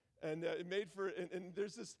And it made for, and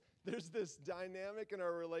there's this dynamic in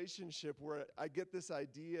our relationship where I get this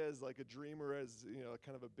idea as like a dreamer, as,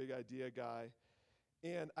 kind of a big idea guy.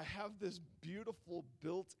 And I have this beautiful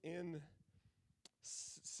built-in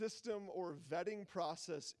system or vetting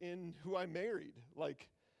process in who I married. Like,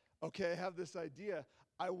 okay, I have this idea.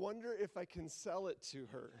 I wonder if I can sell it to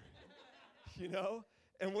her,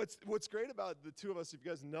 And what's great about the two of us, if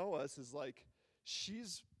you guys know us, is like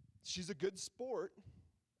she's a good sport,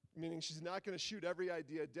 meaning she's not going to shoot every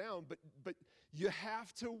idea down, but you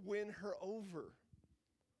have to win her over.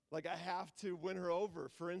 Like, I have to win her over.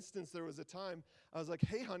 For instance, there was a time I was like,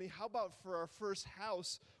 hey, honey, how about for our first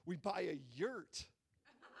house, we buy a yurt?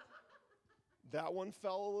 That one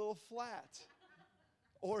fell a little flat.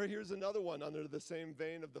 Or here's another one under the same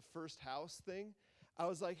vein of the first house thing. I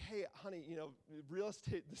was like, hey, honey, real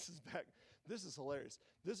estate, this is hilarious.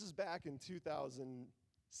 This is back in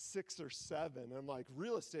 2006 or 7. I'm like,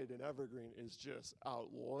 real estate in Evergreen is just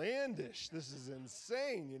outlandish. This is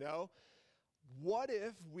insane, What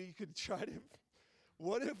if we could try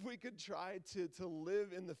to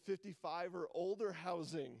live in the 55 or older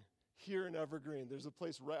housing here in Evergreen? There's a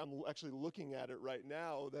place I'm actually looking at it right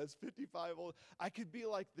now that's 55 old. I could be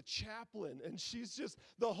like the chaplain, and she's just,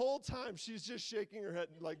 the whole time, she's just shaking her head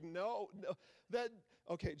like, no.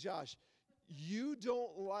 Okay, Josh, you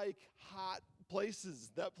don't like hot places.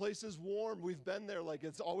 That place is warm. We've been there. Like,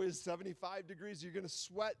 it's always 75 degrees. You're going to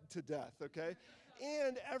sweat to death, okay?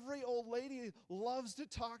 And every old lady loves to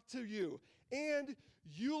talk to you. And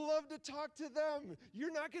you love to talk to them.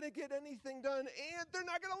 You're not going to get anything done. And they're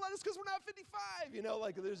not going to let us because we're not 55.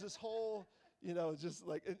 Like there's this whole, just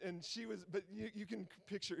like, and she was, but you can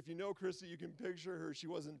picture, if you know Christy, you can picture her. She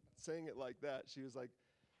wasn't saying it like that. She was like,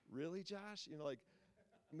 really, Josh? Like,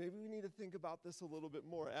 maybe we need to think about this a little bit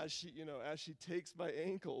more as she takes my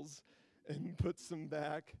ankles and puts them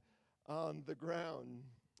back on the ground.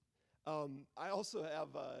 I also have,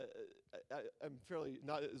 I'm fairly,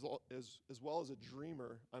 not as well as a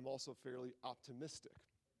dreamer, I'm also fairly optimistic.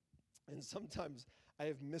 And sometimes I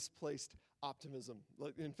have misplaced optimism.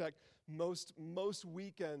 Like, in fact, most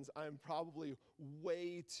weekends I'm probably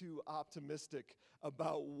way too optimistic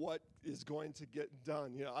about what is going to get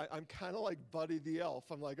done. I'm kind of like Buddy the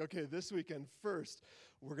Elf. I'm like, okay, this weekend first,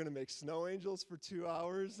 we're going to make snow angels for 2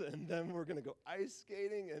 hours, and then we're going to go ice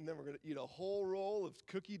skating, and then we're going to eat a whole roll of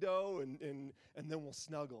cookie dough, and then we'll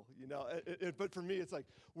snuggle. But for me, it's like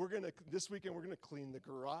this weekend we're going to clean the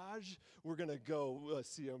garage. We're going to go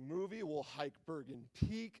see a movie. We'll hike Bergen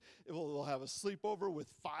Peak. We'll have a sleepover with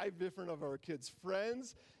 5 different of our kids'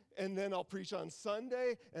 friends, and then I'll preach on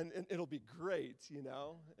Sunday, and it'll be great,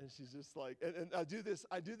 And she's just like, and I do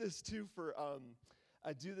this too for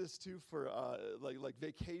like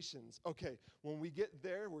vacations. Okay, when we get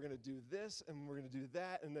there, we're gonna do this and we're gonna do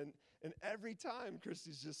that, and every time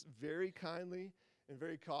Christy's just very kindly and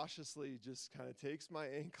very cautiously just kind of takes my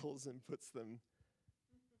ankles and puts them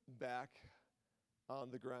back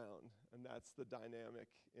on the ground. And that's the dynamic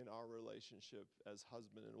in our relationship as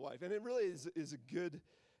husband and wife. And it really is a good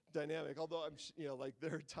dynamic, although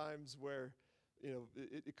there are times where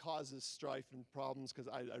it causes strife and problems because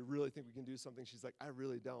I really think we can do something. She's like, I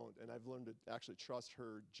really don't. And I've learned to actually trust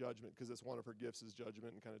her judgment, because it's one of her gifts is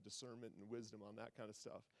judgment and kind of discernment and wisdom on that kind of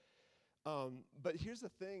stuff. But here's the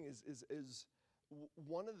thing is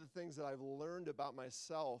one of the things that I've learned about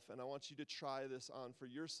myself, and I want you to try this on for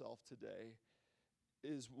yourself today,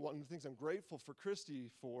 is one of the things I'm grateful for Christy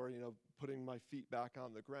for, putting my feet back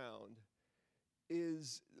on the ground,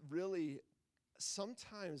 is really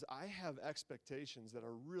sometimes I have expectations that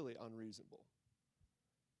are really unreasonable.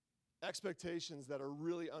 Expectations that are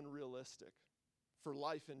really unrealistic for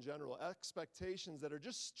life in general. Expectations that are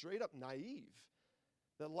just straight up naive,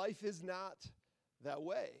 that life is not that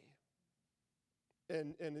way.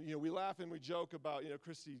 And we laugh and we joke about,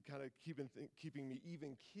 Christy kind of keeping me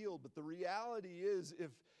even keeled. But the reality is,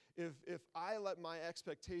 if I let my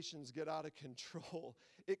expectations get out of control,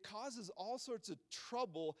 it causes all sorts of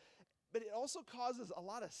trouble, but it also causes a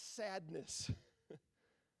lot of sadness.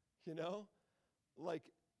 Like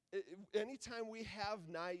anytime we have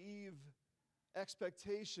naive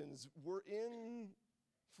expectations, we're in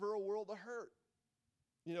for a world of hurt.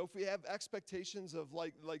 If we have expectations of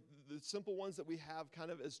like the simple ones that we have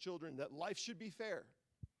kind of as children, that life should be fair.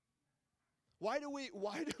 Why are we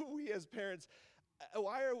as parents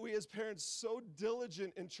so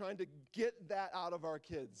diligent in trying to get that out of our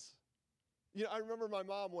kids? I remember my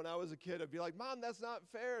mom when I was a kid, I'd be like, Mom, that's not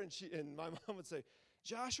fair. And my mom would say,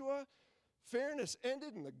 Joshua, fairness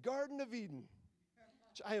ended in the Garden of Eden.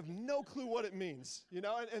 I have no clue what it means,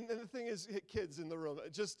 And the thing is, kids in the room,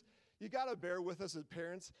 you got to bear with us as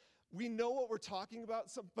parents. We know what we're talking about,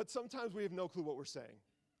 but sometimes we have no clue what we're saying.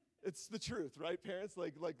 It's the truth, right, parents?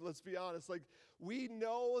 Like, let's be honest. Like, we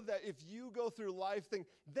know that if you go through life thinking,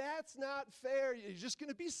 that's not fair, you're just going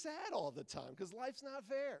to be sad all the time because life's not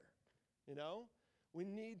fair, you know? We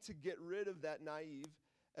need to get rid of that naive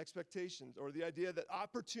expectations or the idea that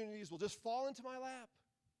opportunities will just fall into my lap.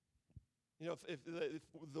 You know,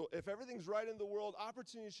 if everything's right in the world,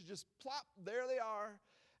 opportunities should just plop, there they are.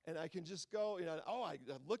 And I can just go, you know, oh,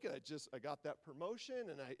 look at it, I got that promotion,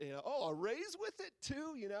 and a raise with it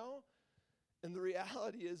too, you know. And the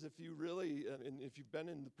reality is, if you really, and if you've been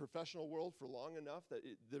in the professional world for long enough, that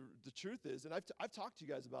the truth is, and I've talked to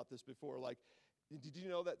you guys about this before, like, did you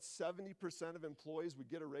know that 70% of employees would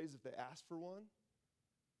get a raise if they asked for one?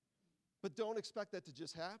 But don't expect that to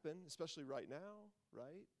just happen, especially right now,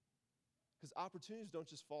 right? Because opportunities don't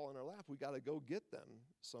just fall in our lap. We got to go get them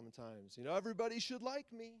sometimes. You know, everybody should like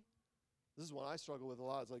me. This is one I struggle with a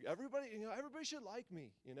lot. It's like, everybody should like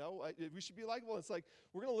me. You know, we should be likable. It's like,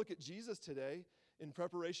 we're going to look at Jesus today in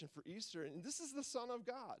preparation for Easter. And this is the Son of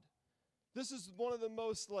God. This is one of the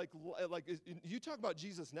most, like you talk about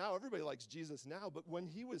Jesus now. Everybody likes Jesus now. But when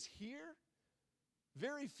he was here,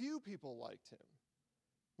 very few people liked him.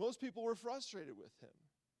 Most people were frustrated with him.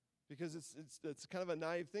 Because it's kind of a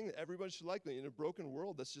naive thing that everybody should like me. In a broken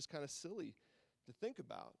world, that's just kind of silly to think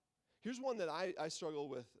about. Here's one that I struggle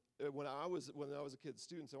with when I was a kid.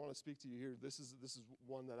 Students, I want to speak to you here. This is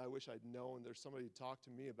one that I wish I'd known. There's somebody to talk to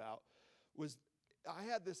me about. I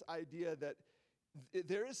had this idea that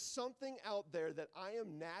there is something out there that I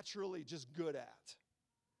am naturally just good at.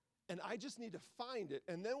 And I just need to find it.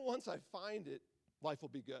 And then once I find it, life will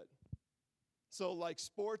be good. So like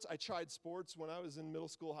sports, I tried sports when I was in middle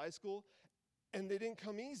school, high school, and they didn't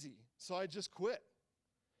come easy. So I just quit.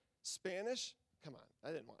 Spanish, come on,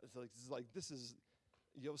 I didn't want it. This is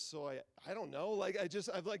yo soy. I don't know. Like I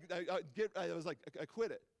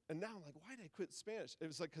quit it. And now I'm like, why did I quit Spanish? It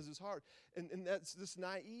was like because it was hard. And that's this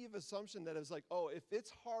naive assumption that it was like, oh, if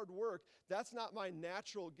it's hard work, that's not my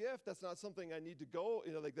natural gift. That's not something I need to go.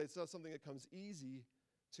 You know, like that's not something that comes easy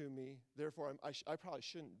to me. Therefore, I probably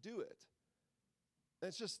shouldn't do it. And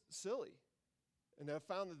it's just silly. And I've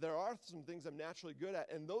found that there are some things I'm naturally good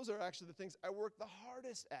at, and those are actually the things I work the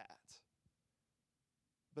hardest at.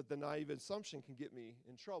 But the naive assumption can get me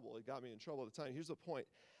in trouble. It got me in trouble at the time. Here's the point.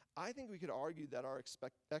 I think we could argue that our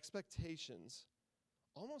expectations,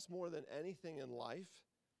 almost more than anything in life,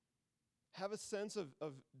 have a sense of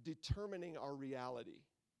determining our reality,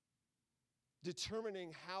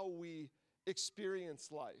 determining how we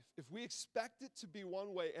experience life. If we expect it to be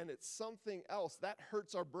one way and it's something else, that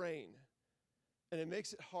hurts our brain. And it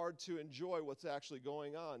makes it hard to enjoy what's actually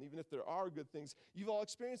going on, even if there are good things. You've all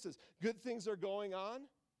experienced this. Good things are going on,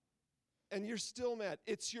 and you're still mad.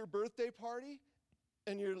 It's your birthday party,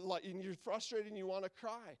 and you're frustrated and you want to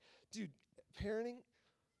cry. Dude, parenting,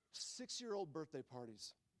 6-year-old birthday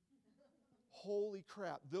parties. Holy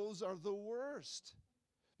crap, those are the worst.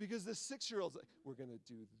 Because the 6-year-old's like, we're going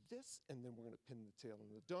to do this, and then we're going to pin the tail on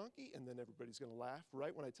the donkey, and then everybody's going to laugh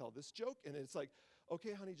right when I tell this joke. And it's like,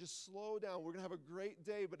 okay, honey, just slow down. We're going to have a great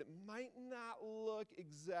day, but it might not look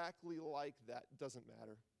exactly like that. Doesn't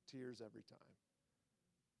matter. Tears every time.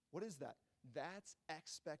 What is that? That's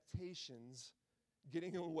expectations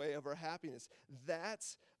getting in the way of our happiness.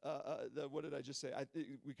 That's, what did I just say?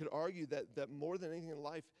 We could argue that more than anything in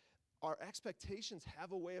life, our expectations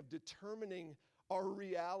have a way of determining our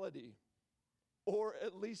reality, or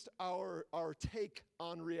at least our take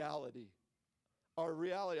on reality. Our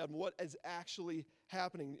reality on what is actually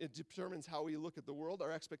happening. It determines how we look at the world.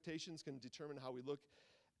 Our expectations can determine how we look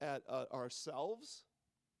at ourselves.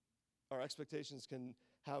 Our expectations can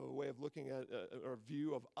have a way of looking at our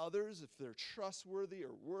view of others, if they're trustworthy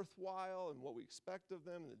or worthwhile, and what we expect of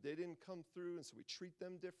them, and that they didn't come through, and so we treat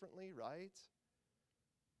them differently, right?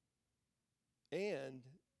 And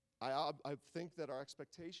I think that our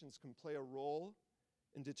expectations can play a role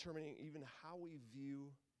in determining even how we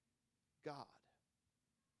view God.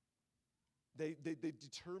 They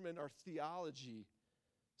determine our theology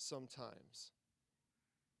sometimes.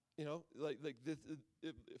 You know, like this,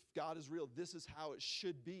 if God is real, this is how it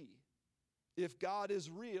should be. If God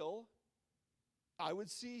is real, I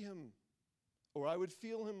would see him, or I would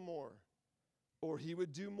feel him more, or he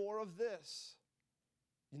would do more of this.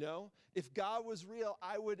 You know, if God was real,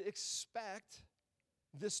 I would expect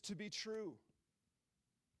this to be true.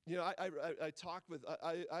 You know, I talk with,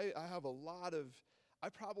 I have a lot of, I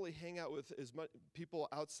probably hang out with as much people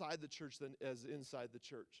outside the church than as inside the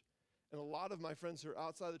church. And a lot of my friends who are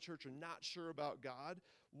outside the church are not sure about God.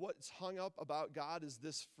 What's hung up about God is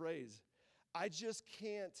this phrase: I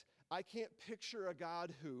can't picture a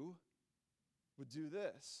God who, would do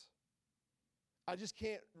this. I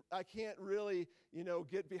can't really,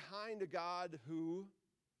 get behind a God who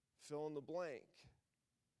fill in the blank.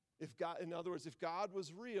 In other words, if God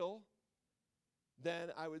was real, then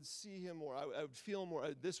I would see him more. I would feel more.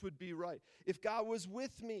 This would be right. If God was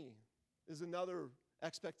with me is another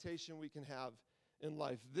expectation we can have in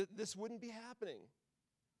life. This wouldn't be happening.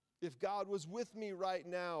 If God was with me right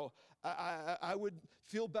now, I would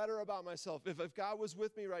feel better about myself. If God was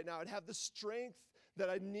with me right now, I'd have the strength that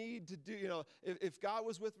I need to do. If God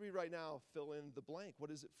was with me right now, fill in the blank.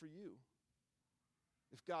 What is it for you?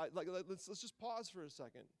 If God, let's just pause for a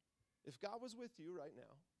second. If God was with you right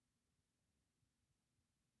now,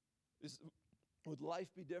 would life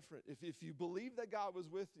be different? If you believe that God was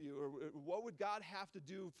with you, or what would God have to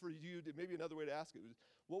do for you to, maybe another way to ask it is,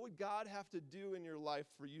 what would God have to do in your life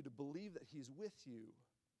for you to believe that he's with you?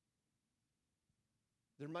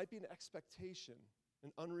 There might be an expectation,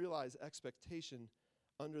 an unrealized expectation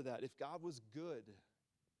under that. If God was good,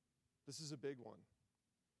 this is a big one.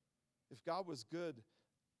 If God was good,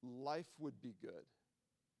 life would be good.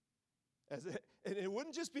 And it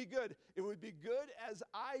wouldn't just be good, it would be good as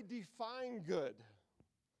I define good,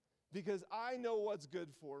 because I know what's good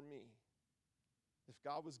for me. If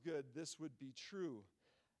God was good, this would be true.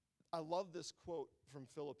 I love this quote from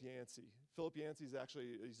Philip Yancey. Philip Yancey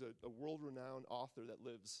he's a world-renowned author that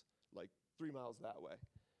lives like 3 miles that way.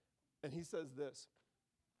 And he says this: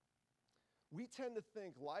 we tend to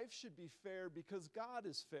think life should be fair because God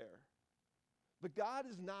is fair, but God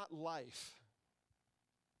is not life.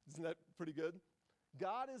 Isn't that pretty good?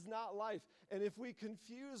 God is not life. And if we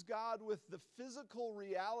confuse God with the physical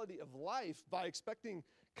reality of life by expecting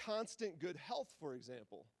constant good health, for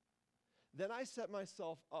example, then I set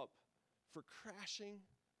myself up for crashing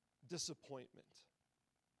disappointment.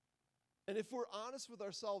 And if we're honest with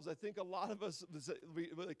ourselves, I think a lot of us,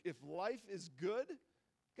 if life is good,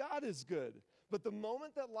 God is good. But the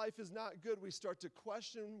moment that life is not good, we start to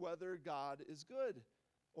question whether God is good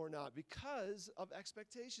or not because of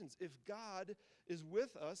expectations. If God is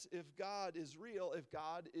with us, if God is real, if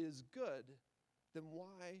God is good, then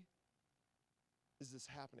why is this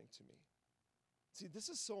happening to me? See, this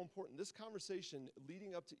is so important. This conversation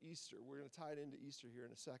leading up to Easter, we're going to tie it into Easter here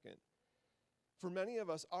in a second. For many of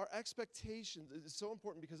us, our expectations is so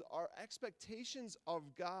important because our expectations of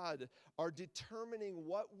God are determining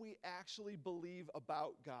what we actually believe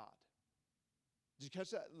about God. Did you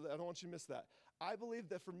catch that? I don't want you to miss that. I believe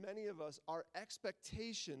that for many of us, our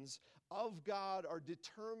expectations of God are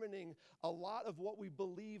determining a lot of what we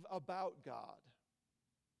believe about God.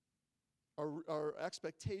 Our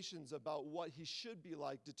expectations about what he should be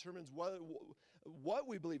like determines what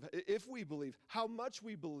we believe, if we believe, how much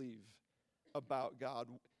we believe about God.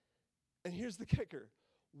 And here's the kicker: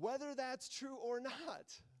 whether that's true or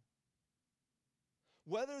not,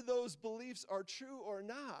 whether those beliefs are true or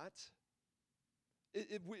not,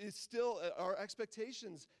 it's still, our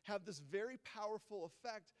expectations have this very powerful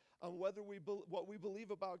effect on whether what we believe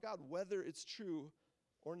about God, whether it's true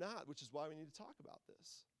or not, which is why we need to talk about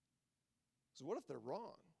this. So what if they're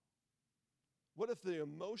wrong? What if the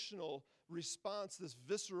emotional response, this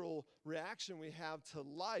visceral reaction we have to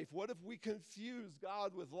life, what if we confuse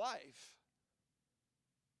God with life?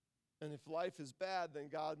 And if life is bad, then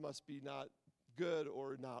God must be not good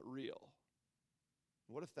or not real.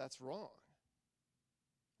 What if that's wrong?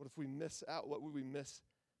 What if we miss out? What would we miss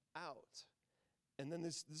out? And then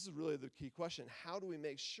this is really the key question. How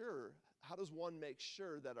does one make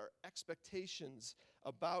sure that our expectations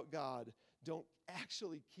about God don't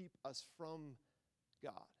actually keep us from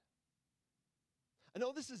God? I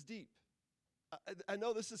know this is deep. I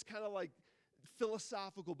know this is kind of like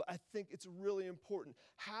philosophical, but I think it's really important.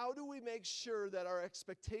 How do we make sure that our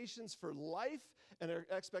expectations for life and our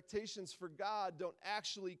expectations for God don't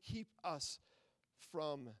actually keep us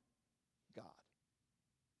from God?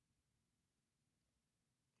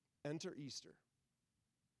 Enter Easter.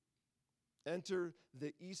 Enter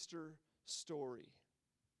the Easter story.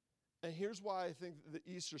 And here's why I think the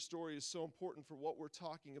Easter story is so important for what we're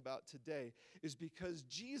talking about today, is because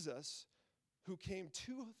Jesus, who came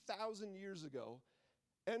 2,000 years ago,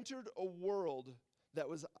 entered a world it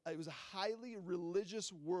was a highly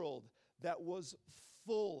religious world that was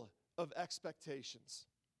full of expectations.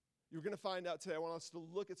 You're going to find out today. I want us to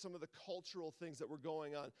look at some of the cultural things that were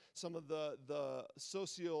going on, some of the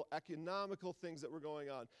socio-economical things that were going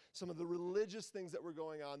on, some of the religious things that were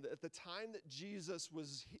going on at the time that Jesus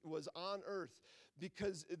was on earth.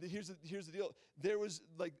 Because here's the deal. There was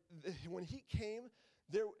when he came,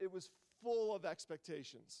 it was full of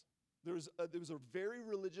expectations. There was a very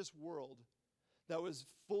religious world that was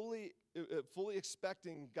fully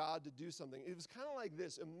expecting God to do something. It was kind of like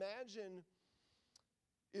this. Imagine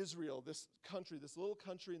Israel, this country, this little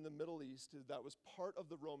country in the Middle East that was part of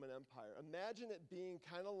the Roman Empire. Imagine it being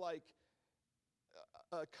kind of like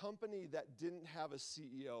a company that didn't have a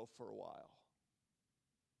CEO for a while.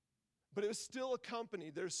 But it was still a company.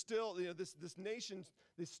 There's still, this nation,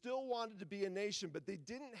 they still wanted to be a nation, but they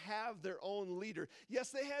didn't have their own leader. Yes,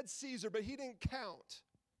 they had Caesar, but he didn't count.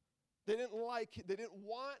 They didn't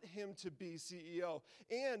want him to be CEO.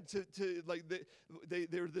 And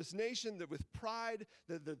they're this nation that with pride,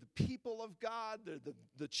 they're the people of God, they're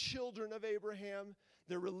the children of Abraham.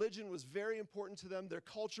 Their religion was very important to them. Their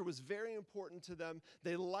culture was very important to them.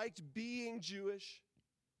 They liked being Jewish,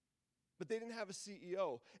 but they didn't have a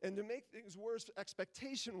CEO. And to make things worse,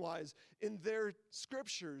 expectation-wise, in their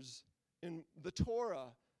scriptures, in the Torah,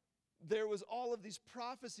 there was all of these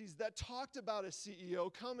prophecies that talked about a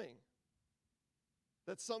CEO coming.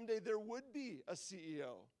 That someday there would be a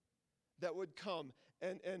CEO that would come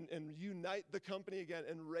and unite the company again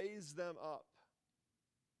and raise them up.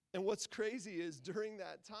 And what's crazy is during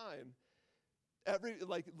that time,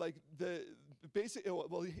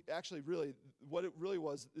 what it really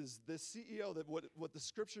was is this CEO, that what the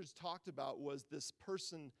scriptures talked about was this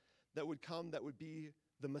person that would come that would be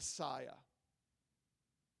the Messiah.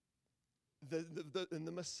 And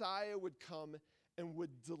the Messiah would come and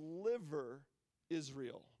would deliver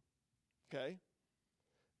Israel. Okay?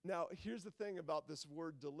 Now, here's the thing about this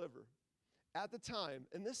word deliver. At the time,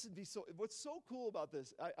 and this would be what's so cool about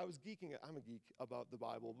this, I was geeking, I'm a geek about the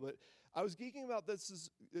Bible, but I was geeking about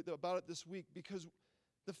it this week because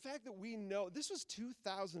the fact that we know, this was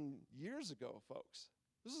 2,000 years ago, folks.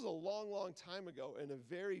 This is a long, long time ago in a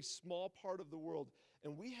very small part of the world,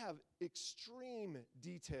 and we have extreme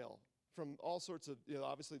detail from all sorts of,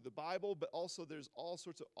 obviously the Bible, but also there's all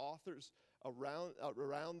sorts of authors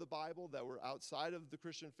around the Bible that were outside of the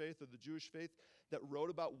Christian faith or the Jewish faith that wrote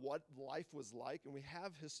about what life was like, and we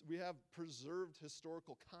have preserved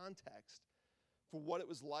historical context for what it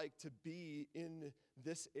was like to be in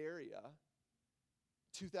this area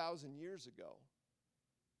 2,000 years ago.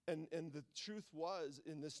 And the truth was,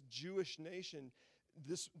 in this Jewish nation,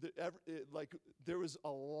 there was a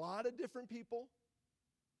lot of different people.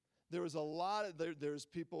 There was there's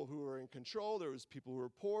people who were in control, there was people who were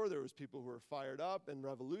poor, there was people who were fired up and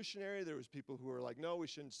revolutionary, there was people who were like, no, we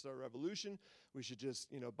shouldn't start a revolution, we should just,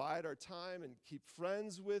 bide our time and keep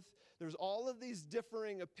friends with. There's all of these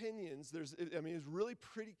differing opinions. It was really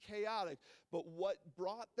pretty chaotic, but what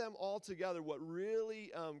brought them all together, what really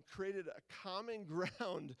created a common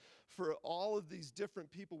ground for all of these different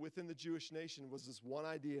people within the Jewish nation was this one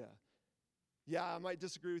idea. Yeah, I might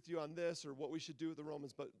disagree with you on this or what we should do with the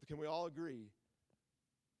Romans, but can we all agree?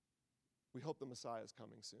 We hope the Messiah is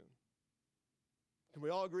coming soon. Can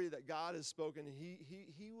we all agree that God has spoken?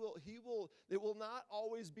 He will. It will not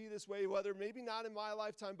always be this way, whether maybe not in my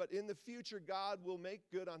lifetime, but in the future, God will make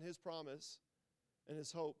good on his promise and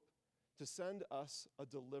his hope to send us a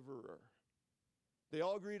deliverer. They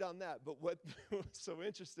all agreed on that, but what was so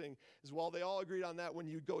interesting is while they all agreed on that, when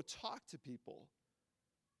you go talk to people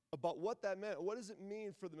about what that meant, what does it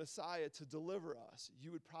mean for the Messiah to deliver us,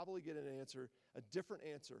 you would probably get a different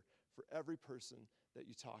answer for every person that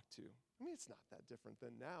you talk to. I mean, it's not that different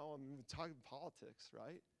than now. We're talking politics,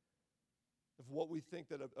 right? Of what we think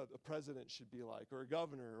that a president should be like, or a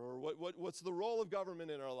governor, or what's the role of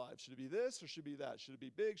government in our lives? Should it be this or should it be that? Should it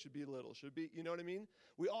be big? Should it be little? Should it be, you know what I mean?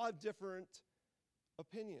 We all have different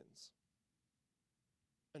opinions.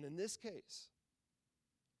 And in this case,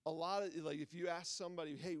 a lot of, if you ask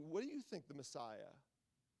somebody, hey, what do you think the Messiah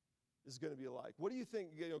is going to be like? What do you think,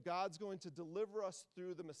 God's going to deliver us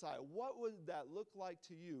through the Messiah? What would that look like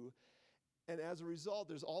to you? And as a result,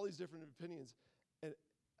 there's all these different opinions.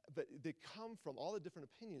 But all the different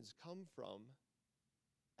opinions come from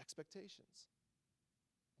expectations.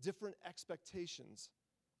 Different expectations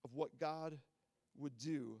of what God would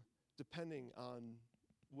do depending on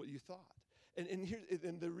what you thought.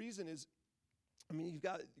 And the reason is, you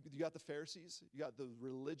got the Pharisees, you got the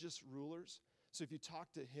religious rulers. So if you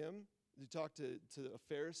talk to him, you talk to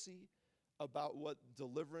a Pharisee about what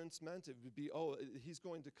deliverance meant, it would be, he's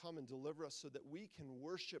going to come and deliver us so that we can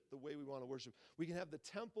worship the way we want to worship. We can have the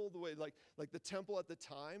temple the way, like the temple at the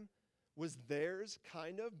time was theirs,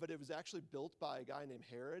 kind of, but it was actually built by a guy named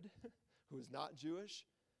Herod, who was not Jewish.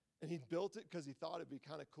 And he built it because he thought it'd be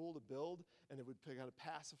kind of cool to build, and it would kind of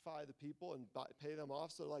pacify the people and pay them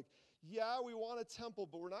off. So yeah, we want a temple,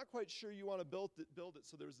 but we're not quite sure you want to build it.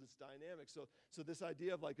 So there's this dynamic. So this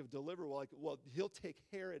idea of a deliverer, he'll take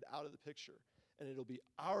Herod out of the picture, and it'll be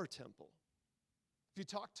our temple. If you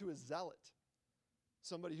talk to a zealot,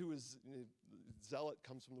 Somebody who is, zealot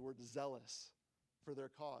comes from the word zealous for their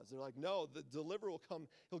cause. They're like, no, the deliverer will come.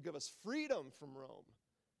 He'll give us freedom from Rome.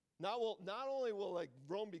 Not only will like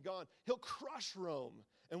Rome be gone, he'll crush Rome,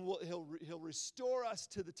 and he'll restore us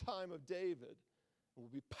to the time of David. We'll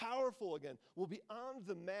be powerful again. We'll be on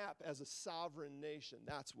the map as a sovereign nation.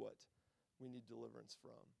 That's what we need deliverance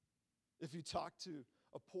from. If you talk to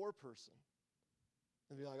a poor person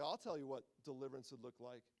and be like, I'll tell you what deliverance would look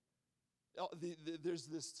like. There's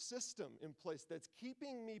this system in place that's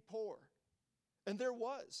keeping me poor. And there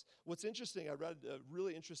was. What's interesting, I read a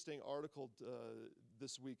really interesting article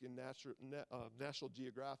this week in National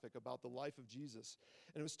Geographic about the life of Jesus.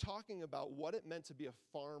 And it was talking about what it meant to be a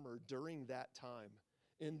farmer during that time,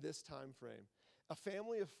 in this time frame. A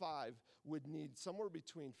family of 5 would need somewhere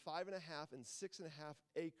between 5.5 and 6.5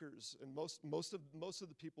 acres. And most of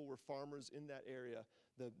the people were farmers in that area.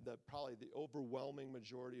 Probably the overwhelming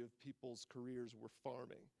majority of people's careers were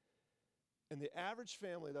farming. And the average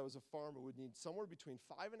family that was a farmer would need somewhere between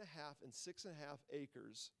 5.5 and 6.5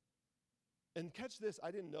 acres. And catch this,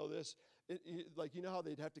 I didn't know this. Like, you know how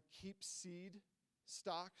they'd have to keep seed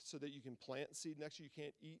stock so that you can plant seed next year? You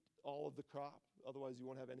can't eat all of the crop, otherwise you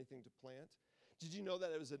won't have anything to plant. Did you know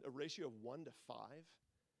that it was a ratio of 1 to 5?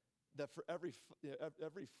 That for every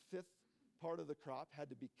fifth part of the crop had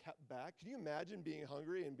to be kept back? Can you imagine being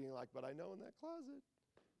hungry and being like, but I know in that closet,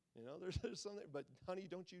 there's something, but honey,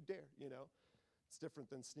 don't you dare, It's different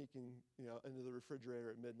than sneaking, into the refrigerator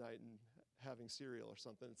at midnight and having cereal or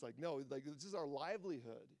something. It's like, no, like this is our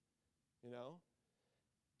livelihood,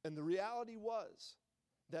 And the reality was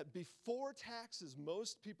that before taxes,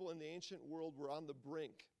 most people in the ancient world were on the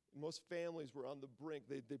brink. Most families were on the brink.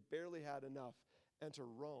 They barely had enough. Enter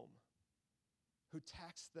Rome, who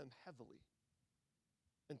taxed them heavily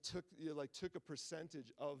and took a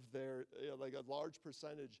percentage of their, like a large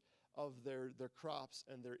percentage of their crops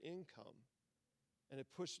and their income. And it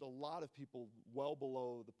pushed a lot of people well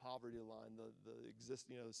below the poverty line,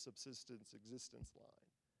 the subsistence existence line.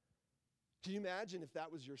 Can you imagine if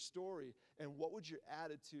that was your story, and what would your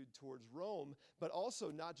attitude towards Rome? But also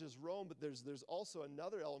not just Rome, but there's also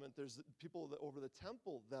another element. There's people over the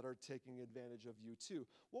temple that are taking advantage of you too.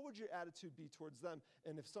 What would your attitude be towards them?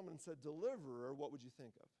 And if someone said deliverer, what would you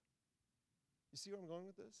think of? You see where I'm going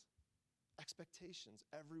with this? Expectations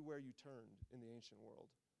everywhere you turned in the ancient world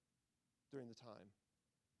during the time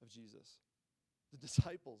of Jesus. The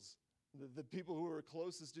disciples, the people who were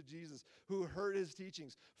closest to Jesus, who heard his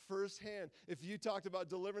teachings firsthand. If you talked about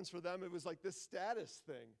deliverance for them, it was like this status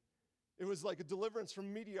thing. It was like a deliverance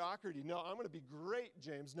from mediocrity. No, I'm going to be great,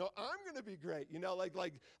 James. No, I'm going to be great.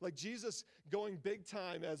 Like Jesus going big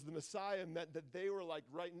time as the Messiah meant that they were like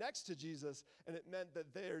right next to Jesus, and it meant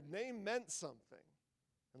that their name meant something.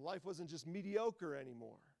 And life wasn't just mediocre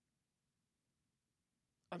anymore.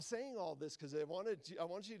 I'm saying all this because I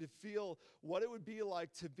want you to feel what it would be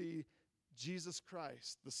like to be Jesus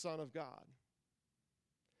Christ, the Son of God.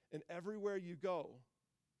 And everywhere you go,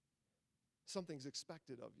 something's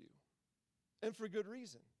expected of you. And for good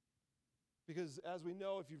reason. Because as we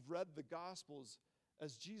know, if you've read the Gospels,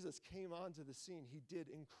 as Jesus came onto the scene, he did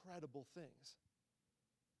incredible things.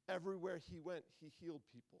 Everywhere he went, he healed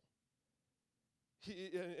people.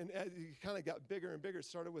 He kind of got bigger and bigger. It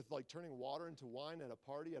started with like turning water into wine at a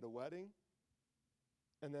party, at a wedding.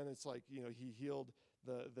 And then it's like, he healed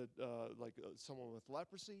someone with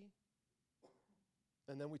leprosy.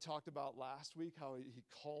 And then we talked about last week how he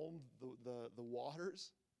calmed the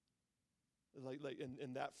waters.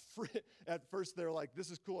 And that at first they're like,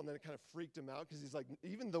 this is cool. And then it kind of freaked him out because he's like,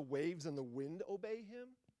 even the waves and the wind obey him.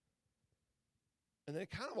 And then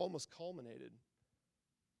it kind of almost culminated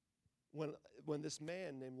when this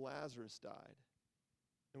man named Lazarus died.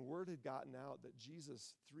 And word had gotten out that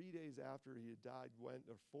Jesus, 3 days after he had died,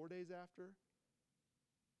 4 days after,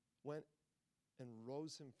 went and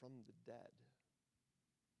rose him from the dead.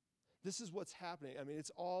 This is what's happening. I mean,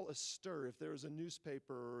 it's all a stir. If there was a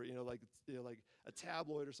newspaper or, like a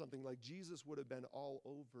tabloid or something, like Jesus would have been all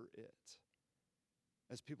over it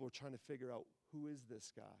as people were trying to figure out, who is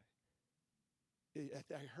this guy?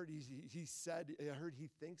 I heard he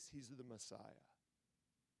thinks he's the Messiah.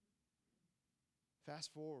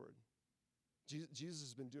 Fast forward. Jesus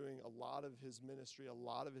has been doing a lot of his ministry, a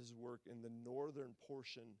lot of his work in the northern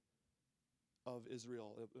portion of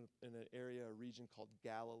Israel, in an area, a region called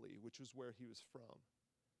Galilee, which was where he was from.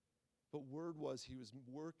 But word was he was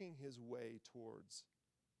working his way towards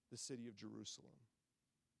the city of Jerusalem.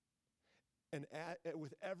 And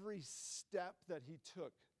with every step that he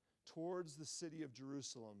took towards the city of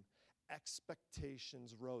Jerusalem,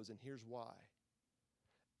 expectations rose. And here's why.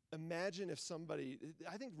 imagine if somebody,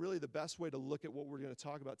 I think really the best way to look at what we're going to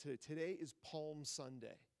talk about today. Today is Palm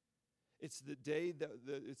Sunday. It's the day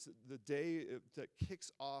that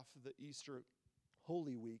kicks off the Easter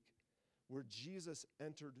Holy Week, where Jesus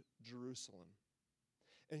entered Jerusalem.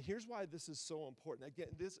 And here's why this is so important. Again,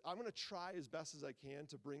 I'm going to try as best as I can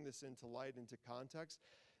to bring this into light, into context.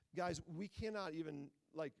 Guys, we can't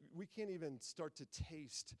even start to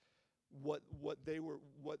taste what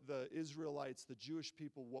the Israelites, the Jewish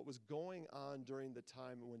people, what was going on during the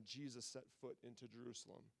time when Jesus set foot into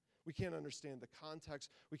Jerusalem. We can't understand the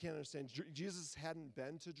context. We can't understand. Jesus hadn't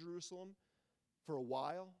been to Jerusalem for a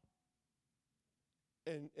while.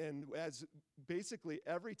 And as basically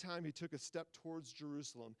every time he took a step towards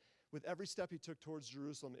Jerusalem, with every step he took towards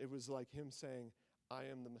Jerusalem, it was like him saying, I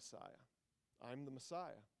am the Messiah. I'm the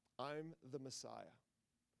Messiah. I'm the Messiah.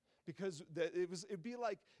 Because it'd be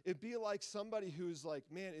like somebody who's like,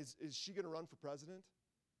 man, is she going to run for president?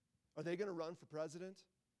 Are they going to run for president?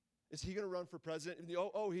 Is he going to run for president?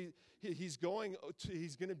 He's going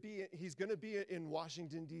to be in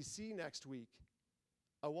Washington D.C. next week.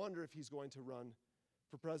 I wonder if he's going to run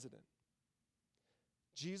for president.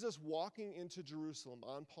 Jesus walking into Jerusalem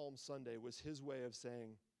on Palm Sunday was his way of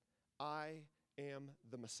saying, I am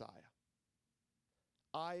the Messiah.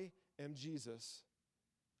 I am Jesus.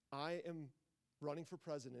 I am running for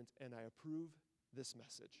president, and I approve this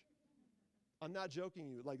message. I'm not joking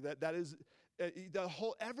you. Like that is the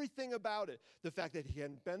whole, everything about it. The fact that he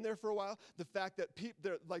hadn't been there for a while, the fact that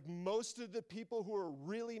most of the people who were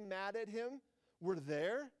really mad at him were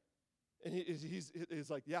there. And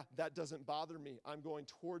he's like, yeah, that doesn't bother me. I'm going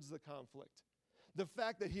towards the conflict. The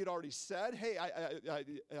fact that he had already said, hey,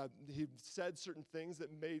 he said certain things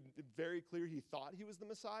that made it very clear he thought he was the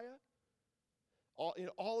Messiah.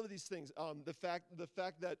 All of these things. The fact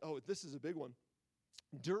that, this is a big one.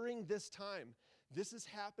 During this time, this is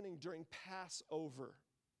happening during Passover,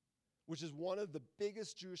 which is one of the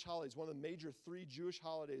biggest Jewish holidays, one of the major 3 Jewish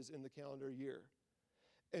holidays in the calendar year.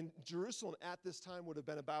 And Jerusalem at this time would have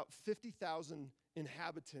been about 50,000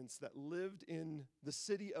 inhabitants that lived in the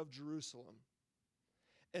city of Jerusalem.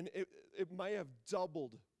 And it might have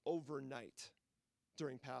doubled overnight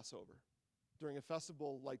during Passover. During a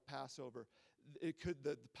festival like Passover,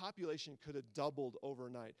 the population could have doubled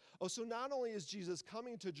overnight. So not only is Jesus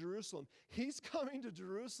coming to Jerusalem, he's coming to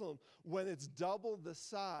Jerusalem when it's double the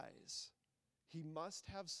size. He must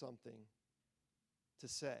have something to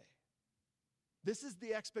say. This is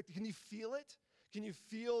the expectation. Can you feel it? Can you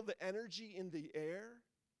feel the energy in the air?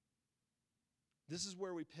 This is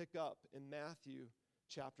where we pick up in Matthew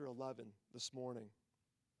chapter 11 this morning.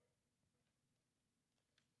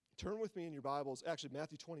 Turn with me in your Bibles, actually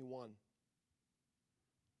Matthew 21.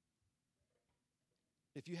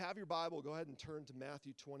 If you have your Bible, go ahead and turn to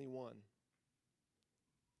Matthew 21.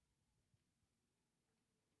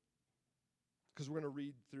 Because we're going to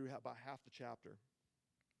read through about half the chapter.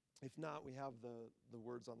 If not, we have the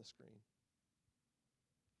words on the screen.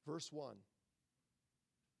 Verse 1.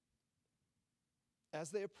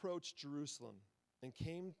 As they approached Jerusalem and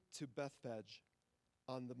came to Bethphage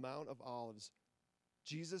on the Mount of Olives,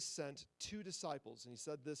 Jesus sent 2 disciples, and he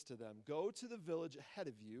said this to them, go to the village ahead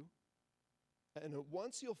of you, and at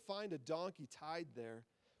once you'll find a donkey tied there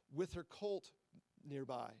with her colt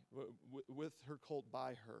nearby, with her colt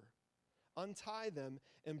by her. Untie them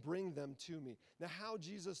and bring them to me. Now, how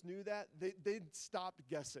Jesus knew that, they stopped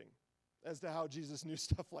guessing as to how Jesus knew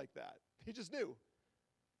stuff like that. He just knew.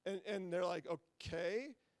 And they're like,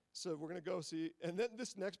 okay, so we're going to go see. And then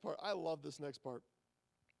this next part, I love this next part.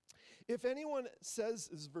 If anyone says,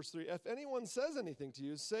 this is verse 3, if anyone says anything to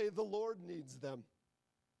you, say the Lord needs them.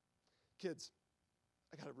 Kids,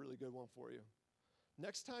 I got a really good one for you.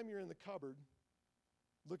 Next time you're in the cupboard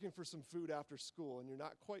looking for some food after school and you're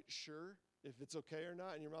not quite sure if it's okay or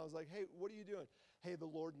not, and your mom's like, hey, what are you doing? Hey, the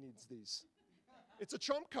Lord needs these. It's a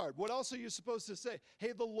trump card. What else are you supposed to say?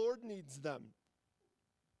 Hey, the Lord needs them.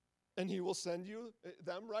 And he will send you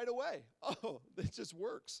them right away. Oh, it just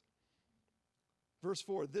works. Verse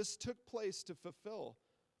 4, this took place to fulfill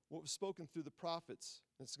what was spoken through the prophets.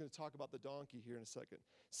 And it's going to talk about the donkey here in a second.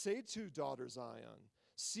 Say to daughter Zion,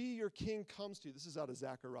 see your king comes to you. This is out of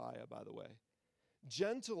Zechariah, by the way.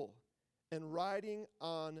 Gentle and riding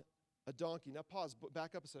on a donkey. Now pause,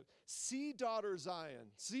 back up a second. See daughter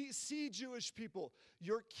Zion. See Jewish people.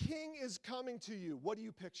 Your king is coming to you. What do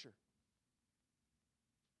you picture?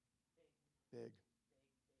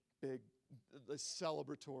 Big,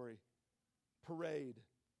 celebratory, parade,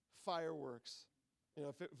 fireworks. You know,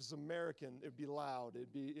 if it was American, it'd be loud.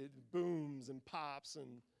 It booms and pops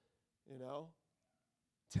and,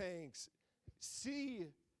 tanks. See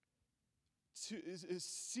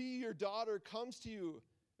See, your daughter comes to you,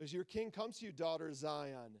 as your king comes to you, daughter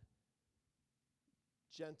Zion.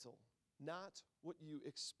 Gentle, not what you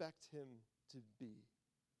expect him to be.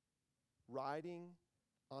 Riding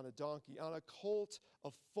on a donkey, on a colt, a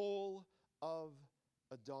foal of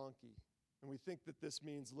a donkey. And we think that this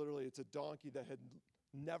means literally it's a donkey that had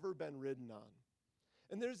never been ridden on.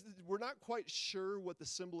 And we're not quite sure what the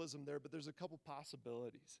symbolism there, but there's a couple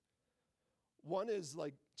possibilities. One is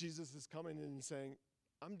like Jesus is coming in and saying,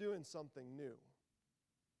 I'm doing something new.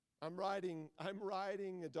 I'm riding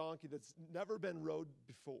a donkey that's never been rode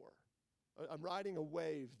before. I'm riding a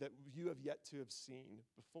wave that you have yet to have seen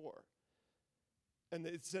before. And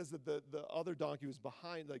it says that the other donkey was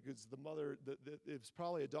behind, like it's the mother, it was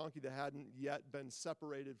probably a donkey that hadn't yet been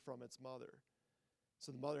separated from its mother.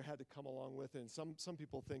 So the mother had to come along with it. And some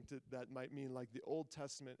people think that might mean like the Old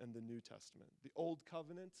Testament and the New Testament. The Old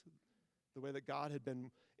Covenant, the way that God had been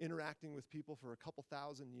interacting with people for a couple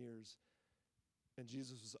thousand years, and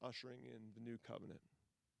Jesus was ushering in the New Covenant.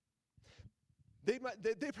 They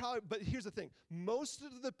probably, but here's the thing. Most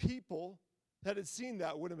of the people that had seen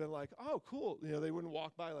that would have been like, oh, cool. They wouldn't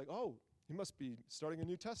walk by like, oh, he must be starting a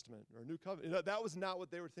New Testament or a New Covenant. That was not what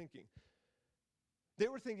they were thinking. They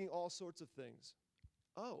were thinking all sorts of things.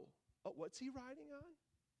 Oh, what's he riding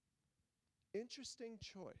on? Interesting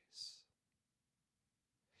choice.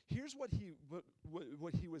 Here's what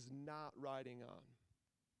he was not riding on.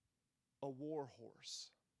 A war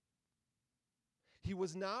horse. He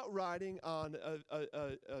was not riding on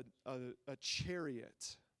a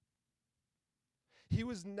chariot. He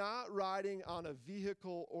was not riding on a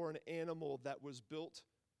vehicle or an animal that was built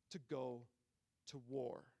to go to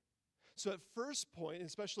war. So at first point,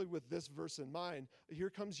 especially with this verse in mind,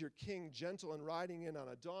 here comes your king, gentle and riding in on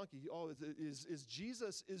a donkey. Oh, is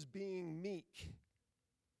Jesus is being meek.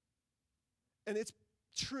 And it's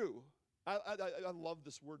true. I love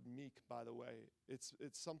this word meek, by the way. It's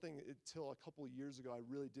something until a couple of years ago I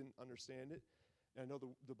really didn't understand it. And I know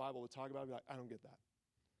the Bible would talk about it, like, I don't get that.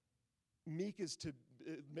 Meek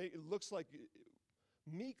meek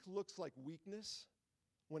looks like weakness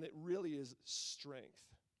when it really is strength.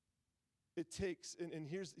 It takes, and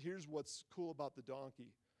here's what's cool about the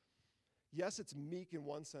donkey. Yes, it's meek in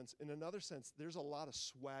one sense. In another sense, there's a lot of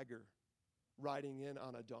swagger riding in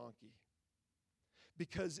on a donkey.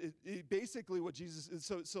 Because it basically what Jesus is,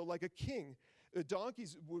 so like a king,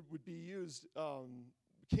 donkeys would be used,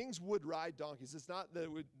 kings would ride donkeys. It's not that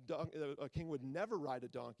a king would never ride a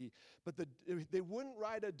donkey, but they wouldn't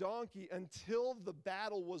ride a donkey until the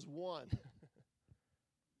battle was won.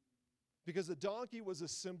 Because the donkey was a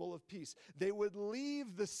symbol of peace. They would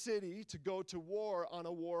leave the city to go to war on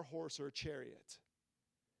a war horse or a chariot.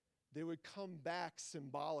 They would come back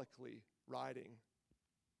symbolically riding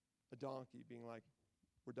a donkey, being like,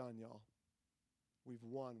 we're done, y'all. We've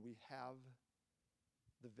won. We have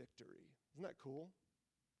the victory. Isn't that cool?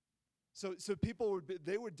 So people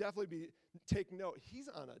would definitely take note. He's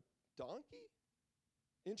on a donkey?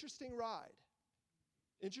 Interesting ride.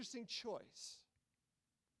 Interesting choice.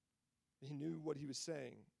 He knew what he was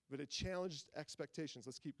saying, but it challenged expectations.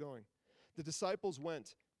 Let's keep going. The disciples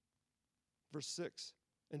went, verse 6,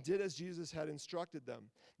 and did as Jesus had instructed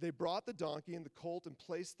them. They brought the donkey and the colt and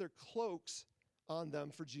placed their cloaks on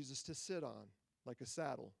them for Jesus to sit on, like a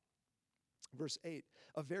saddle. Verse 8,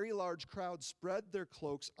 a very large crowd spread their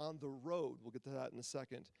cloaks on the road. We'll get to that in a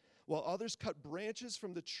second. While others cut branches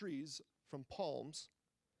from the trees, from palms,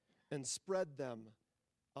 and spread them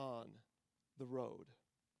on the road.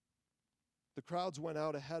 The crowds went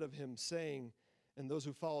out ahead of him, saying, and those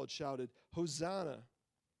who followed shouted, Hosanna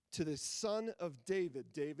to the Son of David,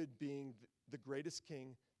 David being the greatest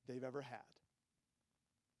king they've ever had.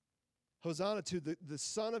 Hosanna to the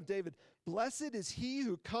Son of David. Blessed is he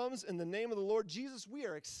who comes in the name of the Lord. Jesus, we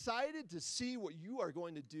are excited to see what you are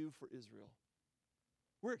going to do for Israel.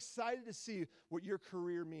 We're excited to see what your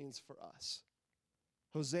career means for us.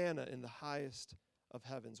 Hosanna in the highest of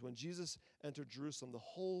heavens. When Jesus entered Jerusalem, the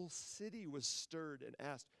whole city was stirred and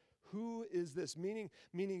asked, who is this? Meaning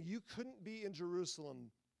you couldn't be in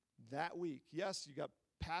Jerusalem that week. Yes, you got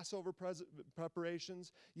Passover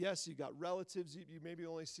preparations. Yes, you got relatives you maybe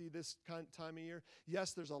only see this time of year.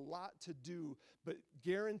 Yes, there's a lot to do, but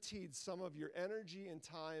guaranteed some of your energy and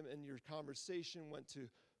time and your conversation went to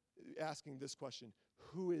asking this question,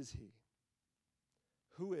 who is he?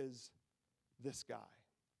 Who is this guy?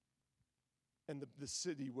 And the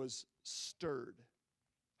city was stirred,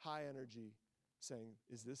 high energy, saying,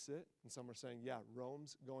 is this it? And some are saying, yeah,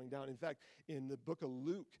 Rome's going down. In fact, in the book of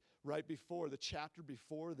Luke, right before, the chapter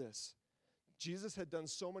before this, Jesus had done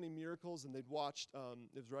so many miracles, and they'd watched,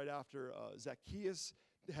 it was right after Zacchaeus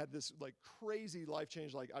had this like crazy life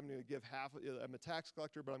change. Like I'm going to give half. I'm a tax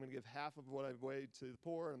collector, but I'm going to give half of what I've weighed to the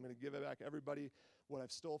poor. And I'm going to give it back to everybody what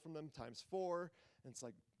I've stole from them times 4. And it's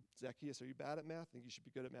like, Zacchaeus, are you bad at math? I think you should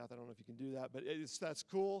be good at math. I don't know if you can do that, but that's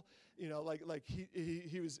cool. You know, like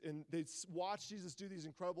he was in. They watched Jesus do these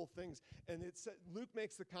incredible things, and Luke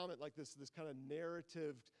makes the comment like this kind of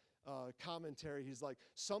narrative commentary. He's like,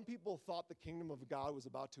 some people thought the kingdom of God was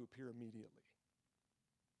about to appear immediately,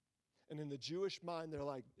 and in the Jewish mind, they're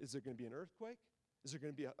like, is there going to be an earthquake? Is there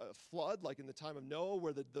going to be a flood like in the time of Noah,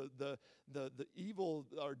 where the evil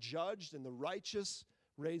are judged and the righteous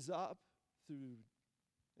raise up through?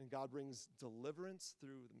 And God brings deliverance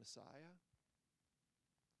through the Messiah.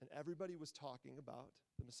 And everybody was talking about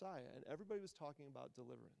the Messiah. And everybody was talking about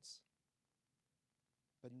deliverance.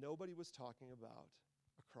 But nobody was talking about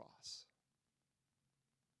a cross.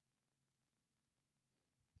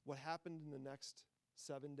 What happened in the next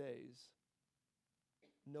 7 days,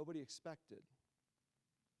 nobody expected.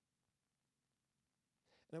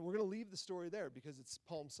 And we're going to leave the story there because it's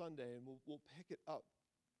Palm Sunday, and we'll pick it up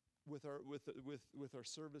with our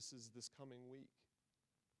services this coming week.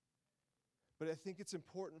 But I think it's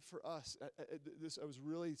important for us. I was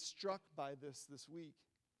really struck by this week.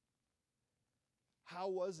 How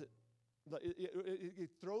was it?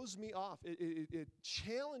 It throws me off. It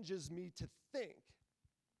challenges me to think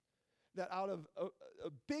that out of a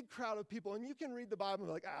big crowd of people, and you can read the Bible and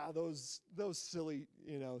be like, those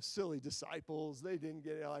silly disciples, they didn't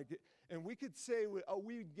get it. Like, and we could say,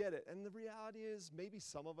 we'd get it. And the reality is, maybe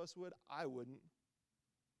some of us would. I wouldn't.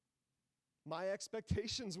 My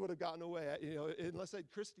expectations would have gotten away, unless I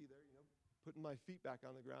had Christy there, putting my feet back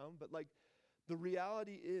on the ground. But like, the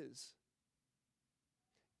reality is,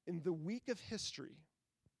 in the week of history,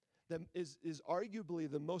 that is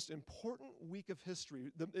arguably the most important week of history.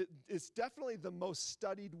 It's definitely the most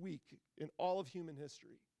studied week in all of human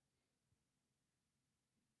history.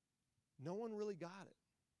 No one really got it.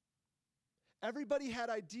 Everybody had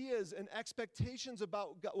ideas and expectations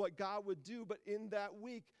about what God would do, but in that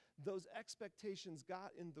week, those expectations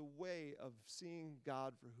got in the way of seeing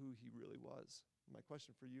God for who he really was. My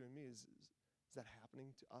question for you and me is that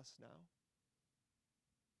happening to us now?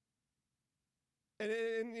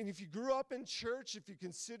 And if you grew up in church, if you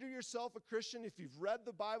consider yourself a Christian, if you've read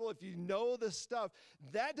the Bible, if you know this stuff,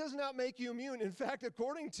 that does not make you immune. In fact,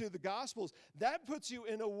 according to the Gospels, that puts you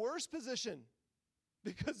in a worse position,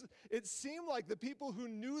 because it seemed like the people who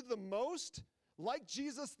knew the most liked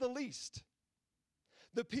Jesus the least.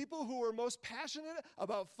 The people who were most passionate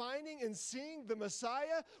about finding and seeing the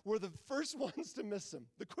Messiah were the first ones to miss him,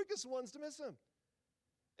 the quickest ones to miss him.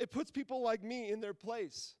 It puts people like me in their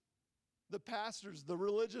place. The pastors, the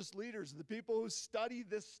religious leaders, the people who study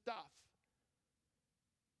this stuff.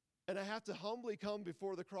 And I have to humbly come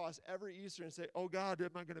before the cross every Easter and say, oh God,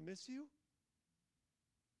 am I going to miss you?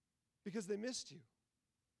 Because they missed you.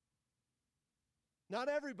 Not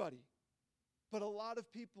everybody, but a lot of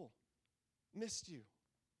people missed you.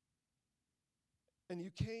 And you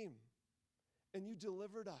came, and you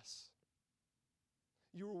delivered us.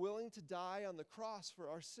 You were willing to die on the cross for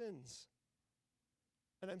our sins.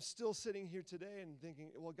 And I'm still sitting here today and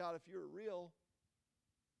thinking, well, God, if you're real,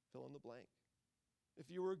 fill in the blank.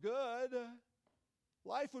 If you were good,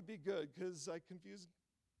 life would be good, because I confuse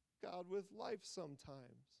God with life sometimes.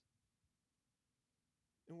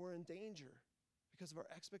 And we're in danger because of our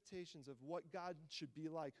expectations of what God should be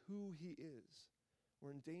like, who he is.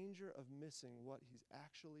 We're in danger of missing what he's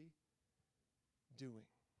actually doing.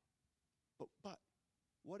 But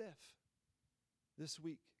what if this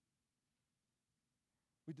week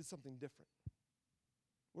we did something different?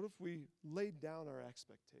 What if we laid down our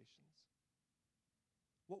expectations?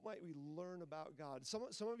 What might we learn about God? Some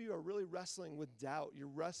of you are really wrestling with doubt. You're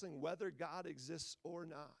wrestling whether God exists or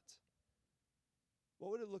not. What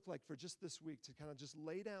would it look like for just this week to kind of just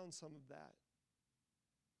lay down some of that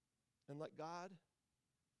and let God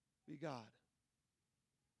be God?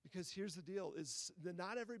 Because here's the deal, is that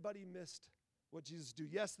not everybody missed what Jesus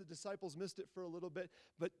did. Yes, the disciples missed it for a little bit,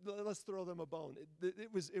 but let's throw them a bone.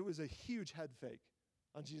 It was a huge head fake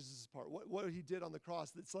on Jesus' part. What he did on the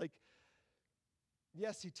cross, it's like,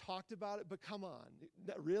 yes, he talked about it, but come on,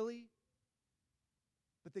 really?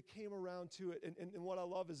 But they came around to it, and what I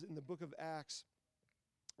love is in the book of Acts,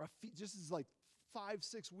 just as like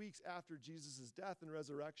 5-6 weeks after Jesus' death and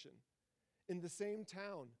resurrection, in the same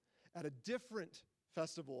town, at a different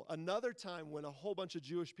festival, another time when a whole bunch of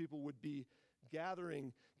Jewish people would be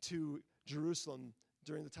gathering to Jerusalem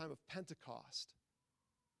during the time of Pentecost,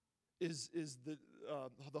 is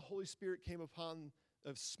the Holy Spirit came upon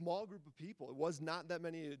a small group of people. It was not that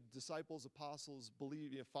many disciples, apostles,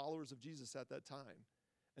 followers of Jesus at that time.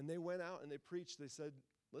 And they went out and they preached. They said,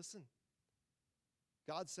 listen,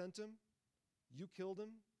 God sent him, you killed him,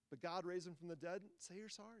 but God raised him from the dead. Say you're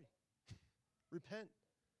sorry. Repent.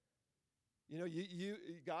 You know,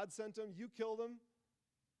 God sent him, you killed him,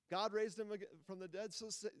 God raised him from the dead, so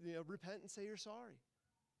repent and say you're sorry.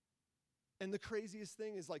 And the craziest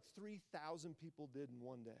thing is like 3,000 people did in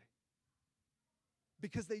one day.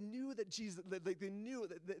 Because they knew that Jesus, they knew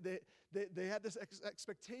that they had this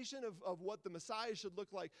expectation of what the Messiah should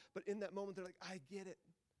look like, but in that moment they're like, I get it.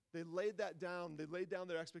 They laid that down. They laid down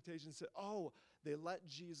their expectations and said, oh, they let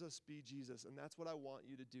Jesus be Jesus. And that's what I want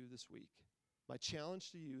you to do this week. My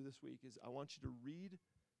challenge to you this week is I want you to read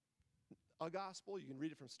a gospel. You can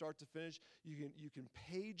read it from start to finish. You can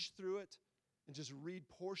page through it and just read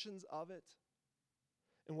portions of it.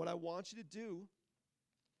 And what I want you to do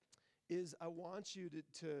is I want you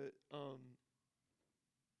to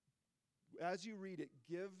as you read it,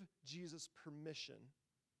 give Jesus permission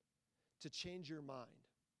to change your mind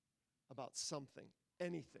about something,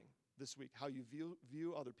 anything this week. How you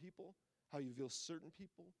view other people, how you view certain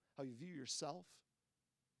people, how you view yourself.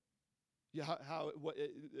 Yeah,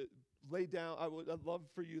 lay down. I'd love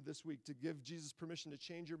for you this week to give Jesus permission to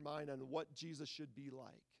change your mind on what Jesus should be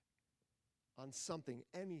like, on something,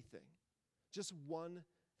 anything, just one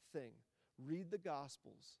thing. Read the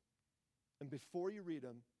Gospels, and before you read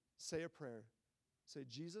them, say a prayer. Say,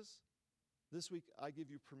 Jesus, this week I give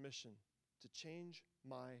you permission to change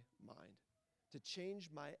my mind, to change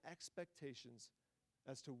my expectations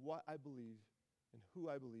as to what I believe and who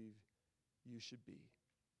I believe you should be.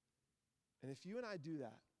 And if you and I do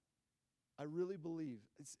that, I really believe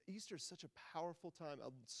Easter is such a powerful time.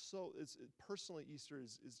 Personally, Easter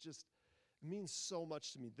is just means so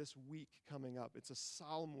much to me this week coming up. It's a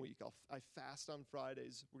solemn week. I fast on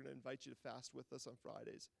Fridays. We're going to invite you to fast with us on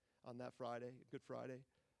Fridays, on that Friday, Good Friday.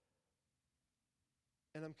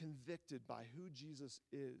 And I'm convicted by who Jesus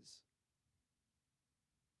is.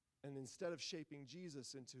 And instead of shaping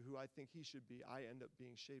Jesus into who I think he should be, I end up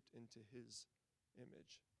being shaped into his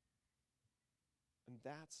image. And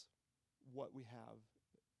that's what we have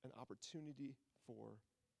an opportunity for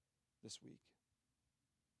this week.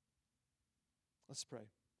 Let's pray.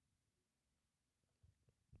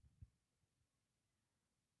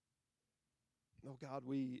 Oh God,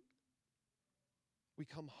 we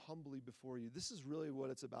come humbly before you. This is really what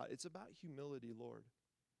it's about. It's about humility, Lord.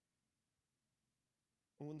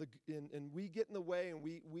 And we get in the way and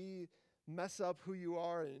we mess up who you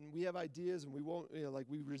are and we have ideas and we won't,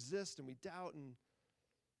 we resist and we doubt. And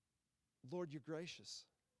Lord, you're gracious.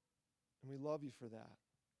 And we love you for that.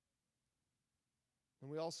 And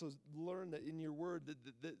we also learn that in your word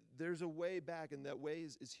that there's a way back, and that way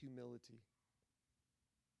is humility.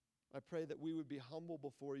 I pray that we would be humble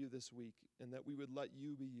before you this week and that we would let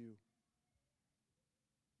you be you.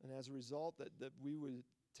 And as a result, that we would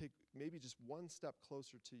take maybe just one step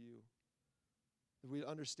closer to you. That we'd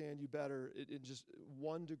understand you better, in just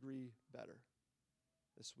 1 degree better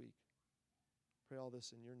this week. Pray all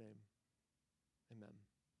this in your name. Amen.